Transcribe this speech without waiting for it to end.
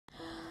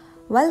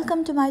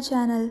Welcome to my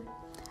channel.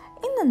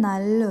 ഇന്ന്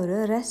നല്ലൊരു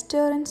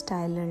restaurant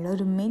സ്റ്റൈലിലുള്ള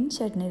ഒരു മിൻ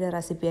ചട്നിയുടെ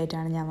റെസിപ്പി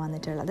ആയിട്ടാണ് ഞാൻ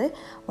വന്നിട്ടുള്ളത്.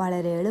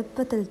 വളരെ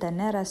എളുപ്പത്തിൽ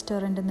തന്നെ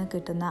റെസ്റ്റോറൻറ്റിൽ നിന്ന്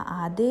കിട്ടുന്ന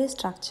അതേ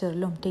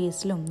സ്ട്രക്ചറിലും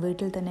ടേസ്റ്റിലും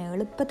വീട്ടിൽ തന്നെ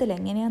എളുപ്പത്തിൽ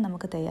എങ്ങനെയാണ്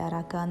നമുക്ക്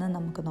തയ്യാറാക്കാമെന്ന്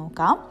നമുക്ക്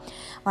നോക്കാം.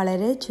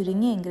 വളരെ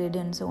ചുരുങ്ങിയ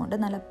ഇൻഗ്രീഡിയൻസ് കൊണ്ട്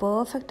നല്ല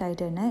പെർഫെക്റ്റ്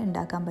ആയിട്ട് തന്നെ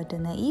ഉണ്ടാക്കാൻ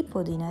പറ്റുന്ന ഈ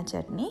പുതിന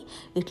ചട്നി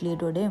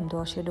ഇഡ്ലിയുടെ കൂടെയും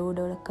ദോശയുടെ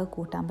കൂടെയും ഒക്കെ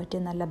കൂട്ടാൻ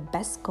പറ്റിയ നല്ല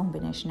ബെസ്റ്റ്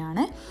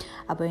കോമ്പിനേഷനാണ്.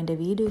 അപ്പോൾ എൻ്റെ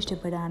വീഡിയോ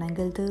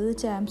ഇഷ്ടപ്പെടുകയാണെങ്കിൽ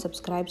തീർച്ചയായും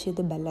സബ്സ്ക്രൈബ്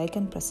ചെയ്ത്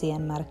ബെല്ലൈക്കൺ പ്രസ്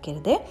ചെയ്യാൻ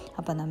മറക്കരുത്.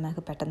 അപ്പോൾ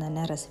നമുക്ക് പെട്ടെന്ന്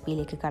തന്നെ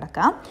റെസിപ്പിയിലേക്ക്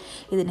കടക്കാം.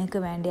 ഇതിനൊക്കെ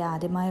വേണ്ടി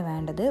ആദ്യമായി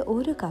വേണ്ടത്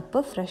 1 കപ്പ്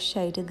ഫ്രഷ്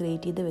ആയിട്ട്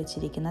ഗ്രേറ്റ് ചെയ്ത്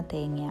വെച്ചിരിക്കുന്ന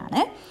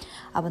തേങ്ങയാണ്.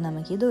 അപ്പോൾ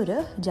നമുക്കിതൊരു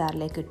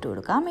ജാറിലേക്ക് ഇട്ട്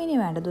കൊടുക്കാം. ഇനി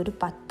വേണ്ടത് ഒരു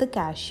 10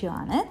 കാഷ്യൂ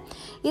ആണ്.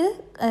 ഇത്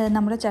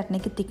നമ്മുടെ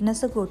ചട്നിക്ക്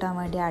തിക്നെസ് കൂട്ടാൻ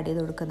വേണ്ടി ആഡ്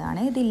ചെയ്ത്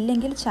കൊടുക്കുന്നതാണ്.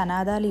 ഇതില്ലെങ്കിൽ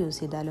ചനാദാൽ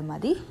യൂസ് ചെയ്താലും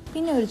മതി.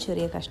 പിന്നെ ഒരു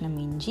ചെറിയ കഷ്ണം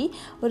ഇഞ്ചി,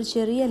 ഒരു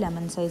ചെറിയ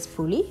ലെമൺ സൈസ്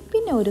പുളി,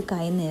 പിന്നെ ഒരു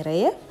കൈ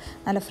നിറയെ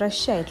നല്ല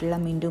ഫ്രഷ് ആയിട്ടുള്ള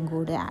മിൻറ്റും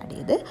കൂടി ആഡ്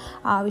ചെയ്ത്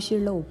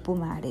ആവശ്യമുള്ള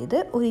ഉപ്പും ആഡ് ചെയ്ത്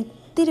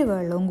ഇത്തിരി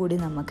വെള്ളവും കൂടി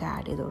നമുക്ക്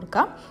ആഡ് ചെയ്ത്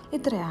കൊടുക്കാം.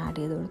 ഇത്ര ആഡ്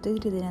ചെയ്ത്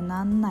കൊടുത്തിട്ട് ഇതിനെ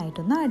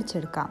നന്നായിട്ടൊന്ന്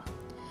അടിച്ചെടുക്കാം.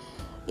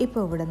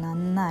 ഇപ്പോൾ ഇവിടെ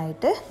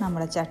നന്നായിട്ട്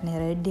നമ്മുടെ ചട്നി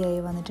റെഡിയായി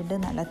വന്നിട്ടുണ്ട്.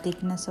 നല്ല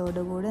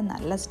തിക്നെസ്സോടുകൂടി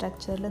നല്ല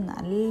സ്ട്രക്ചറിൽ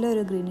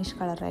നല്ലൊരു ഗ്രീനിഷ്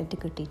കളറായിട്ട്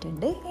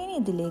കിട്ടിയിട്ടുണ്ട്. ഇനി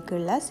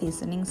ഇതിലേക്കുള്ള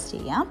സീസണിങ്സ്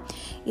ചെയ്യാം.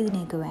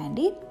 ഇതിലേക്ക്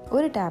വേണ്ടി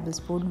 1 ടേബിൾ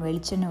സ്പൂൺ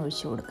വെളിച്ചെണ്ണ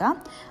ഒഴിച്ചു കൊടുക്കാം.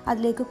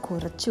 അതിലേക്ക്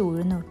കുറച്ച്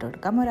ഉഴുന്ന് ഇട്ട്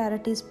കൊടുക്കാം. ഒരു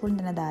 1/2 ടീസ്പൂൺ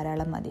തന്നെ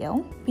ധാരാളം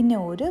മതിയാവും. പിന്നെ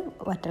ഒരു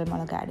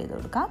വറ്റൽമുളക് ആഡ് ചെയ്ത്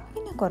കൊടുക്കാം.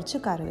 പിന്നെ കുറച്ച്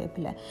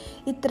കറിവേപ്പില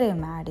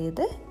ഇത്രയും ആഡ്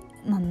ചെയ്ത്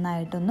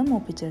നന്നായിട്ടൊന്ന്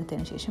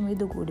മൂപ്പിച്ചെടുത്തതിന് ശേഷം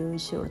ഇതുകൂടി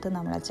ഒഴിച്ച് കൊടുത്ത്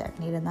നമ്മളെ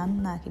ചട്നിയിൽ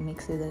നന്നാക്കി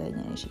മിക്സ് ചെയ്ത്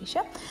കഴിഞ്ഞതിന്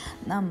ശേഷം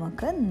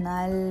നമുക്ക്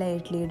നല്ല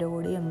ഇഡ്ലിയുടെ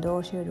കൂടെയും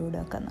ദോശയുടെ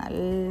കൂടെയും ഒക്കെ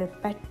നല്ല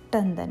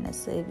പെട്ടെന്ന് തന്നെ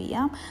സെർവ്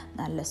ചെയ്യാം.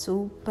 നല്ല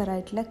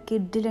സൂപ്പറായിട്ടുള്ള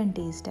കിഡിലൻ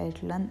ടേസ്റ്റ്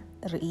ആയിട്ടുള്ള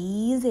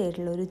ഈസി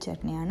ആയിട്ടുള്ള ഒരു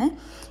ചട്നിയാണ്.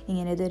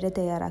 ഇങ്ങനെ ഇതുവരെ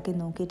തയ്യാറാക്കി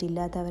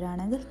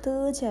നോക്കിയിട്ടില്ലാത്തവരാണെങ്കിൽ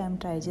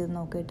തീർച്ചയായും ട്രൈ ചെയ്ത്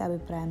നോക്കിയിട്ട്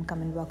അഭിപ്രായം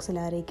കമൻറ്റ് ബോക്സിൽ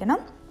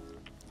അറിയിക്കണം.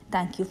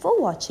 Thank you for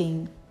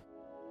watching.